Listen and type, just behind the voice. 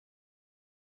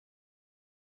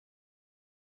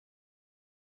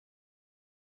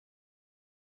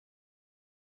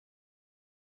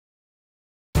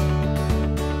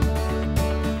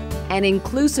An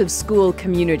inclusive school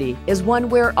community is one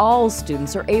where all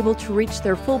students are able to reach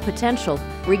their full potential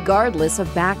regardless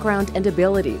of background and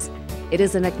abilities. It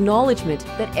is an acknowledgement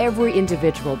that every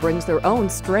individual brings their own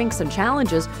strengths and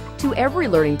challenges to every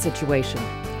learning situation.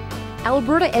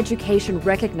 Alberta education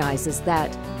recognizes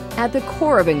that at the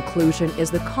core of inclusion is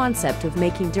the concept of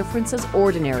making differences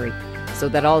ordinary, so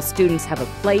that all students have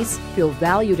a place, feel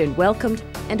valued and welcomed,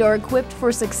 and are equipped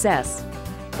for success.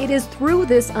 It is through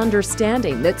this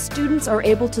understanding that students are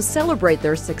able to celebrate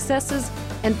their successes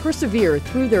and persevere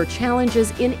through their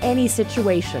challenges in any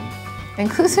situation.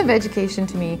 Inclusive education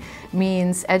to me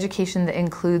means education that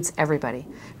includes everybody,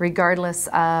 regardless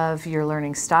of your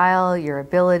learning style, your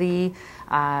ability,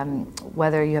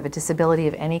 whether you have a disability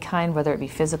of any kind, whether it be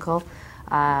physical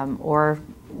or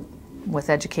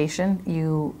with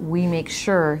education. We make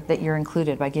sure that you're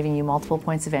included by giving you multiple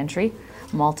points of entry,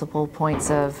 multiple points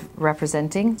of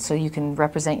representing, so you can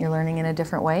represent your learning in a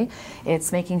different way.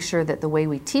 It's making sure that the way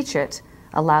we teach it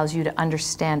allows you to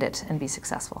understand it and be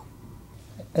successful.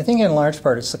 I think in large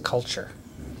part it's the culture,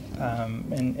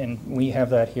 and we have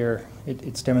that here.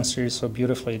 It's demonstrated so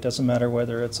beautifully. It doesn't matter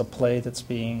whether it's a play that's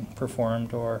being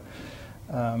performed or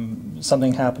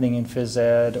something happening in phys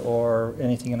ed or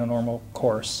anything in a normal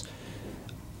course.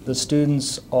 The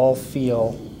students all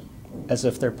feel as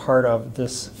if they're part of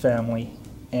this family,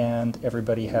 and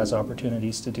everybody has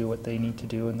opportunities to do what they need to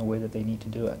do in the way that they need to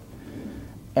do it.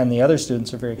 And the other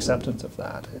students are very acceptant of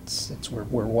that.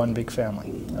 We're one big family.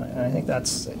 And I think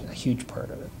that's a huge part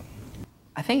of it.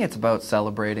 I think it's about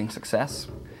celebrating success.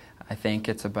 I think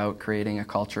it's about creating a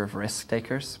culture of risk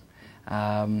takers.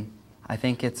 I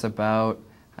think it's about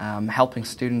helping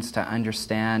students to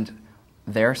understand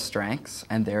their strengths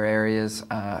and their areas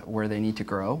where they need to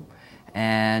grow.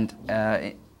 And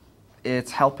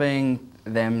it's helping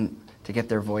them to get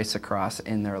their voice across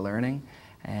in their learning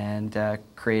and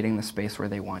creating the space where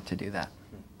they want to do that.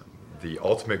 The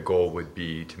ultimate goal would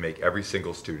be to make every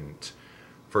single student,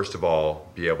 first of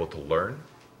all, be able to learn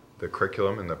the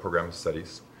curriculum and the program of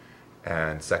studies,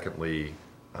 and secondly,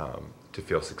 to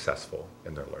feel successful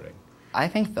in their learning. I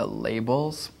think the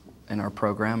labels in our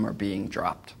program are being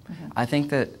dropped. I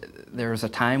think that there was a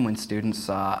time when students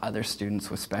saw other students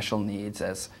with special needs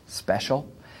as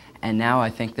special, and now I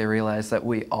think they realize that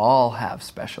we all have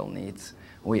special needs.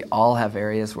 We all have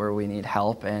areas where we need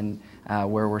help and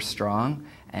where we're strong,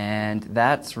 and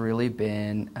that's really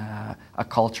been a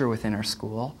culture within our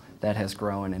school that has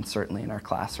grown, and certainly in our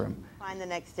classroom. Find the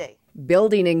next day.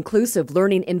 Building inclusive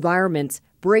learning environments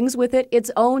brings with it its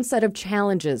own set of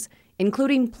challenges,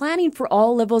 including planning for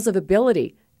all levels of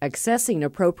ability, accessing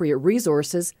appropriate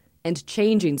resources, and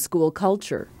changing school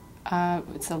culture.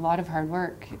 It's a lot of hard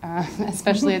work,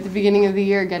 especially at the beginning of the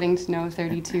year, getting to know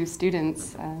 32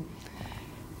 students.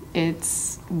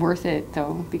 It's worth it,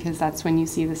 though, because that's when you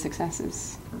see the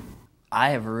successes.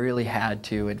 I have really had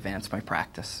to advance my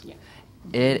practice. Yeah.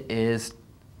 It is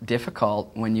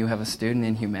difficult when you have a student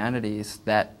in humanities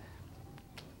that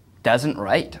doesn't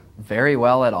write very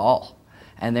well at all.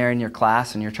 And they're in your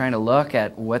class and you're trying to look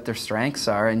at what their strengths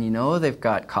are, and you know they've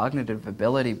got cognitive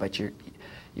ability, but you're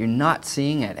not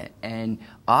seeing it. And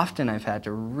often I've had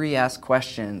to re-ask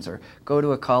questions or go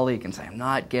to a colleague and say, I'm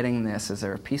not getting this. Is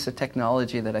there a piece of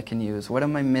technology that I can use? What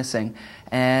am I missing?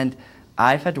 And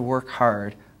I've had to work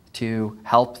hard to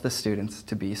help the students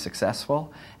to be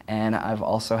successful. And I've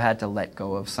also had to let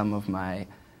go of some of my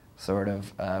sort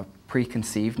of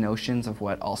preconceived notions of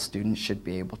what all students should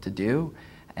be able to do,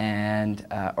 and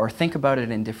or think about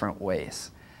it in different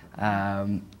ways.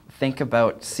 Think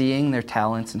about seeing their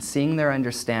talents and seeing their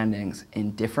understandings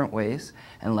in different ways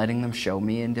and letting them show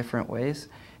me in different ways.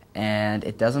 And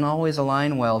it doesn't always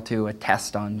align well to a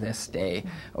test on this day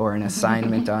or an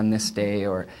assignment on this day,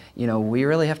 or, you know, we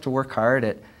really have to work hard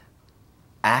at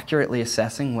accurately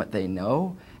assessing what they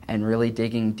know and really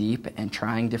digging deep and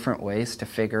trying different ways to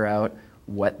figure out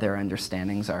what their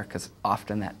understandings are, because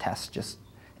often that test just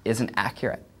isn't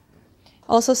accurate.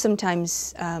 Also,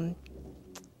 sometimes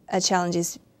a challenge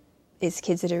is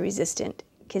kids that are resistant,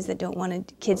 kids that don't want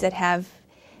to, kids that have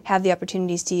the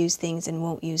opportunities to use things and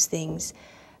won't use things.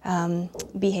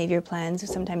 Behavior plans,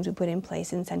 sometimes we put in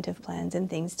place incentive plans and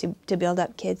things to build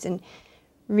up kids and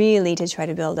really to try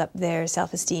to build up their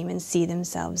self-esteem and see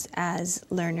themselves as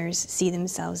learners, see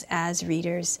themselves as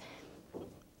readers,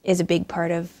 is a big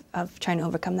part of trying to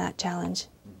overcome that challenge.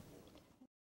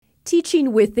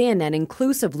 Teaching within an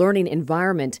inclusive learning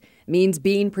environment means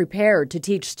being prepared to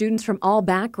teach students from all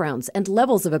backgrounds and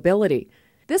levels of ability.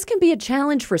 This can be a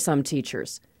challenge for some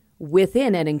teachers.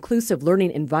 Within an inclusive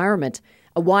learning environment,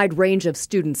 a wide range of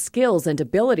student skills and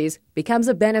abilities becomes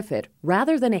a benefit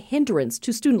rather than a hindrance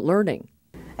to student learning.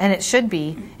 And it should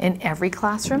be in every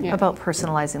classroom about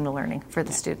personalizing the learning for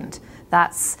the student.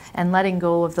 And letting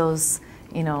go of those,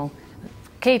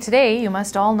 okay, today you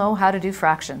must all know how to do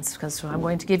fractions because I'm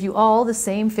going to give you all the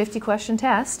same 50-question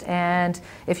test, and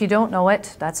if you don't know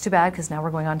it, that's too bad because now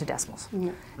we're going on to decimals.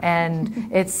 And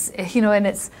it's, and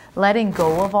it's letting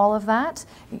go of all of that.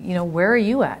 Where are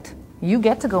you at? You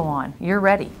get to go on. You're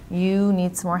ready. You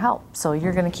need some more help. So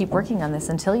you're going to keep working on this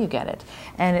until you get it.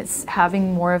 And it's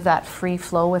having more of that free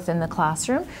flow within the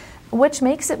classroom, which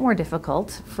makes it more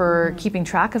difficult for keeping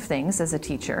track of things as a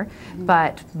teacher,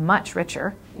 but much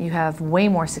richer. You have way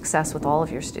more success with all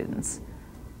of your students.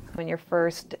 When you're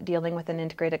first dealing with an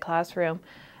integrated classroom,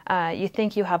 you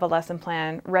think you have a lesson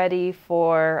plan ready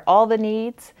for all the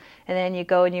needs, and then you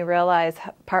go and you realize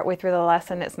partway through the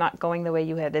lesson it's not going the way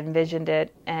you had envisioned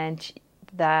it, and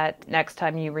that next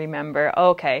time you remember,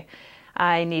 okay,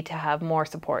 I need to have more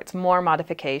supports, more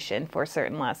modification for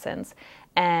certain lessons.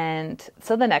 And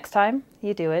so the next time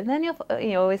you do it, and then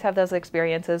you always have those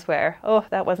experiences where, oh,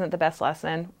 that wasn't the best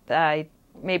lesson. I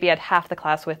maybe had half the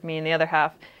class with me and the other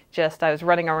half I was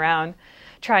running around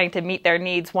trying to meet their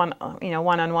needs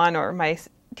one-on-one, or my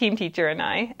team teacher and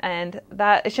I. And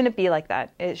that it shouldn't be like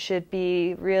that. It should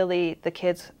be really the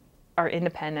kids are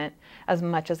independent as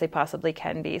much as they possibly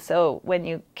can be. So when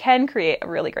you can create a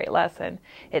really great lesson,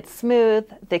 it's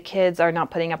smooth, the kids are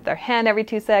not putting up their hand every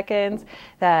 2 seconds,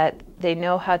 that they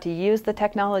know how to use the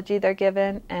technology they're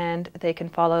given, and they can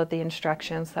follow the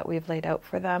instructions that we've laid out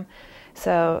for them.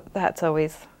 So that's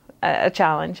always a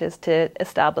challenge, is to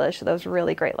establish those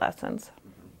really great lessons.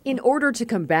 In order to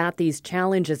combat these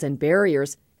challenges and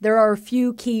barriers, there are a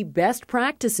few key best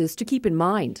practices to keep in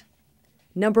mind.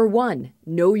 Number 1,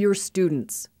 know your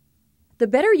students. The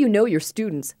better you know your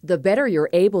students, the better you're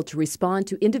able to respond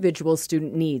to individual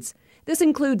student needs. This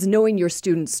includes knowing your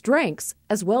students' strengths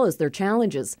as well as their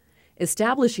challenges.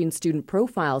 Establishing student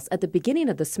profiles at the beginning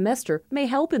of the semester may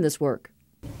help in this work.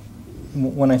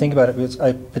 When I think about it,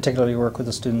 I particularly work with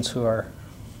the students who are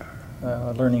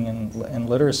learning and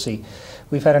literacy.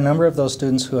 We've had a number of those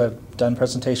students who have done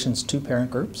presentations to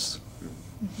parent groups.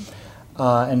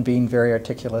 And being very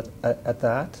articulate at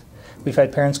that. We've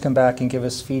had parents come back and give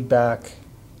us feedback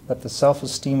that the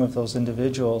self-esteem of those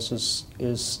individuals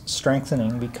is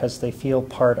strengthening because they feel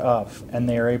part of, and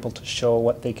they are able to show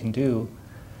what they can do.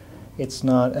 It's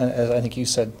not, as I think you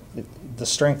said, the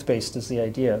strength-based is the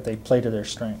idea. They play to their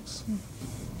strengths.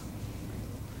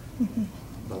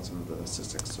 About some of the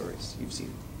statistics stories you've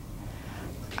seen.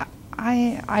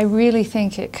 I really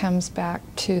think it comes back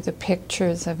to the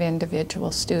pictures of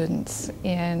individual students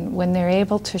and when they're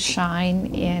able to shine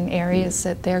in areas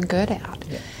that they're good at.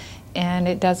 Yeah. And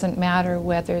it doesn't matter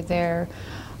whether they're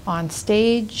on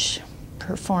stage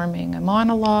performing a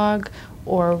monologue,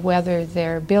 or whether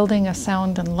they're building a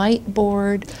sound and light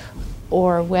board,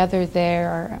 or whether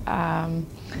they're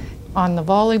on the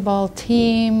volleyball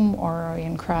team or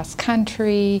in cross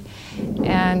country.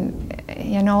 And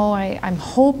I'm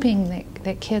hoping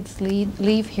that kids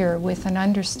leave here with an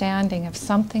understanding of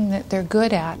something that they're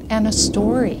good at and a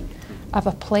story of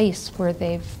a place where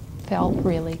they've felt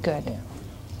really good.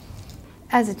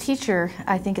 As a teacher,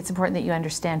 I think it's important that you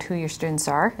understand who your students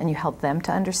are and you help them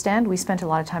to understand. We spent a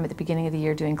lot of time at the beginning of the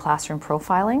year doing classroom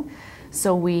profiling.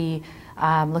 So we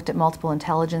looked at multiple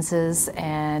intelligences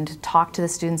and talked to the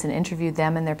students and interviewed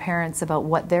them and their parents about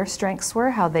what their strengths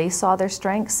were, how they saw their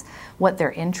strengths, what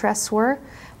their interests were,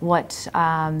 what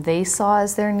they saw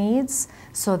as their needs,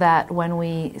 so that when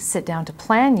we sit down to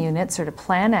plan units or to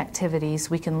plan activities,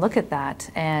 we can look at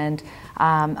that and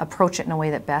approach it in a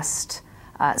way that best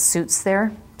suits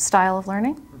their style of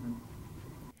learning.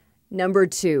 Number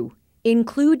 2,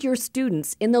 include your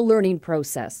students in the learning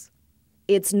process.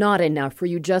 It's not enough for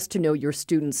you just to know your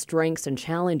students' strengths and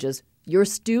challenges. Your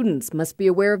students must be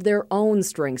aware of their own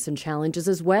strengths and challenges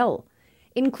as well.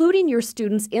 Including your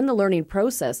students in the learning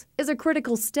process is a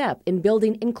critical step in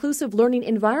building inclusive learning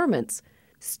environments.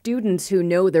 Students who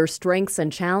know their strengths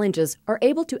and challenges are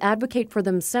able to advocate for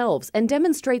themselves and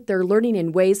demonstrate their learning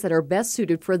in ways that are best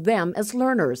suited for them as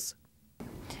learners.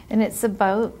 And it's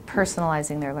about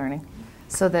personalizing their learning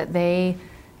so that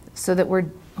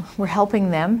we're helping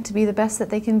them to be the best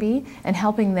that they can be and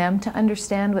helping them to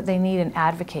understand what they need and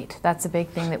advocate. That's a big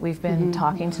thing that we've been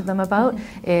talking to them about,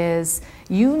 is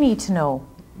you need to know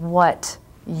what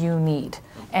you need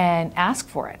and ask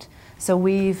for it. So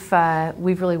we've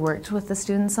really worked with the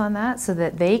students on that so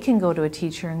that they can go to a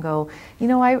teacher and go,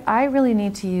 I really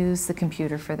need to use the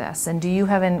computer for this, and do you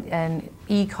have an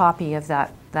e-copy of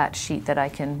that sheet that I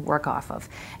can work off of?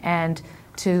 And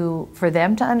for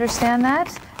them to understand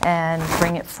that and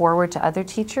bring it forward to other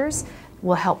teachers,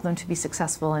 will help them to be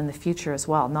successful in the future as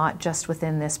well, not just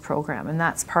within this program. And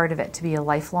that's part of it, to be a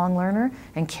lifelong learner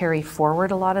and carry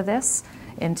forward a lot of this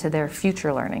into their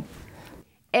future learning.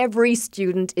 Every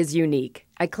student is unique.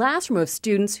 A classroom of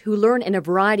students who learn in a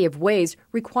variety of ways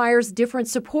requires different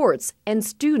supports, and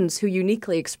students who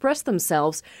uniquely express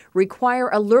themselves require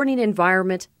a learning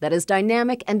environment that is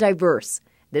dynamic and diverse.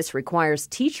 This requires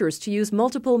teachers to use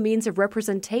multiple means of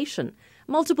representation,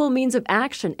 multiple means of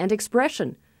action and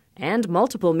expression, and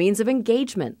multiple means of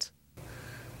engagement.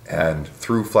 And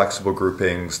through flexible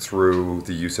groupings, through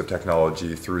the use of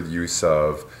technology, through the use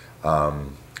of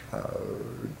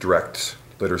direct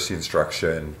literacy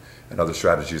instruction and other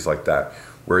strategies like that,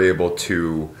 we're able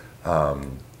to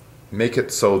make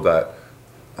it so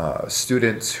that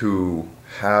students who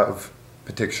have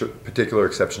particular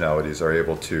exceptionalities are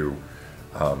able to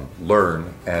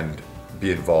learn and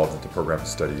be involved in the program of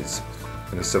studies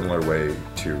in a similar way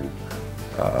to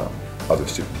other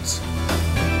students.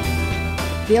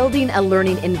 Building a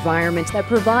learning environment that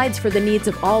provides for the needs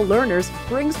of all learners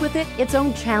brings with it its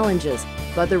own challenges,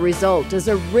 but the result is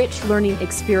a rich learning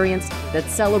experience that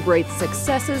celebrates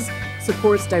successes,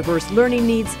 supports diverse learning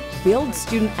needs, builds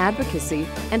student advocacy,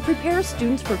 and prepares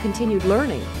students for continued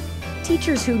learning.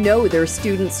 Teachers who know their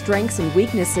students' strengths and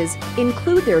weaknesses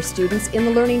include their students in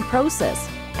the learning process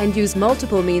and use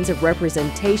multiple means of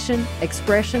representation,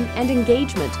 expression, and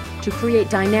engagement to create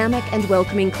dynamic and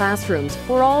welcoming classrooms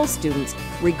for all students,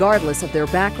 regardless of their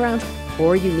background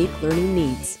or unique learning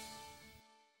needs.